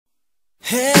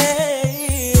WSILK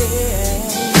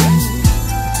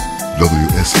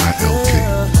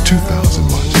 2000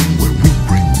 watching, where we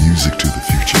bring music to the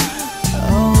future.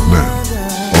 Now,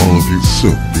 all of you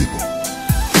silk people,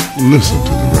 listen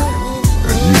to the record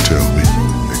and you tell me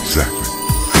exactly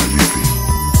how you feel.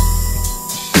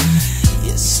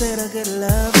 You said a good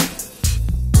love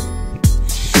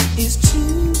is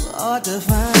too hard to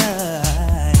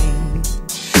find.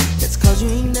 It's 'cause you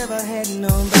ain't never had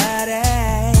nobody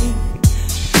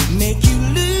make you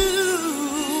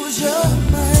lose your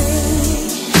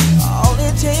mind. All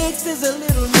it takes is a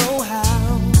little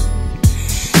know-how,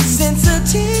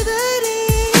 sensitivity.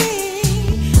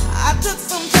 I took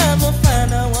some time to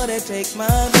find out what it takes,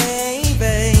 my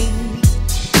baby,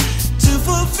 to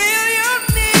fulfill your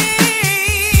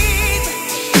needs.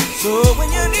 So when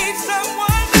you need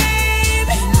someone,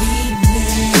 baby,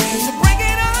 to bring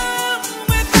it on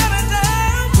without a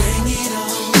doubt, bring it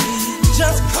on.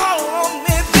 Just call on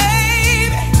me,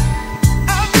 baby.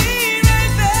 I'll be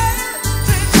right there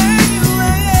to tell you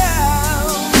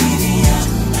out.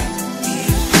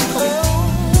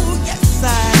 Oh, yes,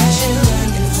 I am.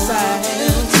 Yes, I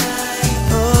am.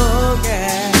 Oh,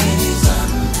 yeah.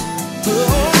 Oh,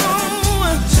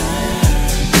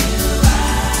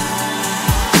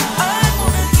 I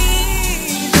wanna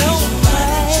ease your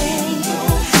mind.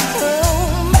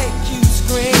 Oh, make you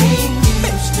scream, make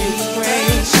me scream.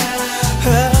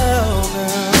 Oh,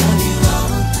 girl.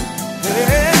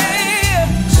 Hey.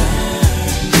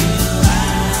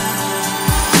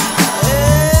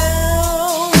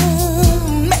 Oh,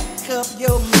 make up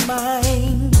your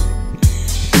mind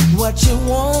what you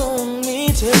want me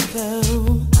to do.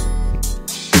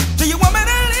 Do you want me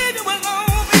to leave you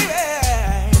alone, baby?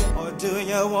 Or do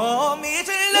you want me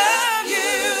to love you?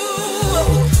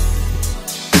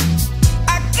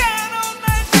 I got all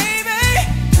night, baby.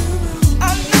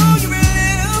 I know you're a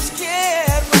little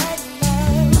scared right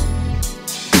now.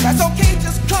 That's okay,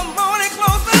 just come on and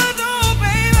close the door,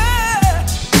 baby.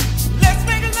 Let's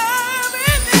make love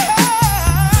in the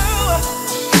house.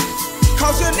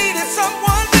 'Cause you needed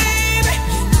someone, baby,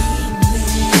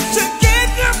 to get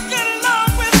you get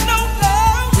along with no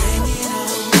love.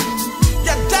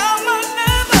 You down my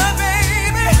number,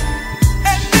 baby,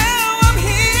 and now I'm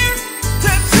here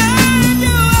to tell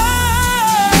you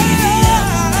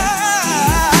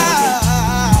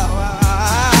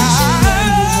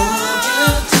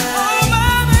oh,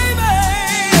 my baby,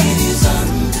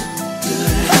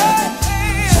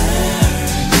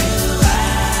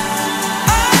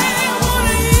 I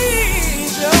wanna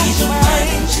ease your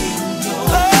mind.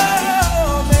 Oh,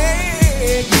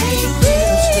 make you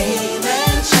scream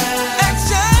and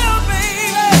shout,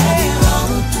 baby.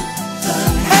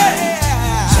 Hey,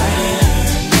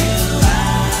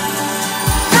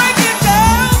 break it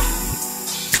down.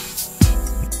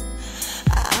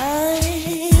 I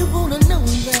wanna know,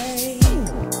 babe,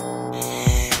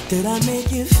 did I make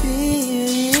you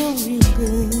feel real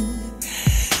good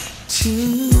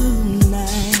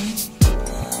tonight?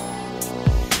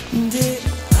 Did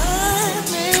I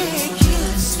make you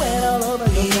sweat all over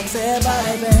your sexy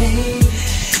body, baby?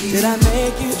 Did I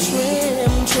make you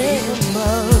tremble?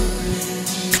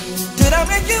 Did I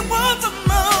make you want to